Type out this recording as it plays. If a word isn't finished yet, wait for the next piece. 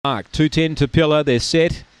Mark. 210 to Pillar. They're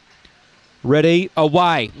set. Ready,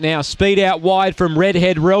 away. Now speed out wide from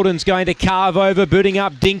Redhead. Relton's going to carve over, booting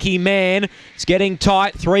up Dinky Man. It's getting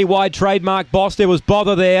tight. 3 wide Trademark Boss. There was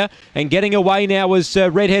bother there. And getting away now was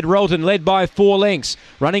Redhead Relton, led by 4 lengths.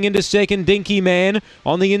 Running into second, Dinky Man.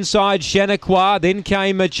 On the inside, Shanaqua. Then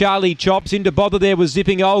came Charlie Chops. Into bother there was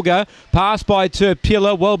Zipping Olga. Passed by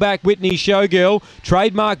Pillar. Well back, Whitney Showgirl.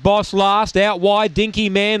 Trademark Boss last. Out wide, Dinky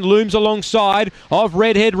Man looms alongside of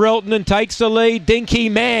Redhead Relton and takes the lead. Dinky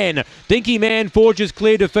Man forges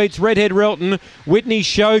clear, defeats Redhead Relton. Whitney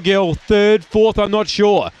Showgirl third, fourth I'm not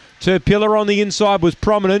sure. Pillar on the inside was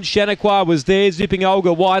prominent. Shanaqua was there. Zipping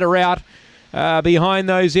Olga wider out. Behind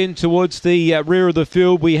those in towards the rear of the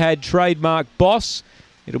field we had Trademark Boss.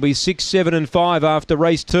 It'll be 6, 7 and 5 after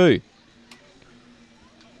race 2.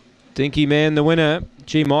 Dinky Man the winner.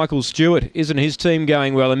 Gee, Michael Stewart, isn't his team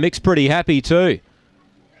going well? And Mick's pretty happy too.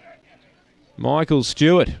 Michael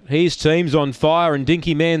Stewart, his team's on fire, and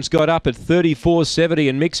Dinky Man's got up at 34.70,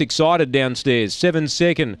 and Mick's excited downstairs. 7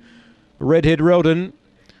 second, Redhead Relton,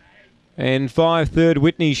 and 5 third,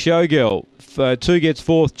 Whitney Showgirl. 2 gets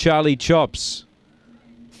 4th, Charlie Chops.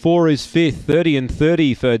 4 is 5th, 30 and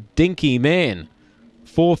 30 for Dinky Man.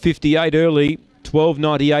 4.58 early,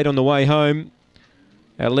 12.98 on the way home.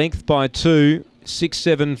 A length by 2, 6,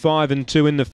 7, 5 and 2 in the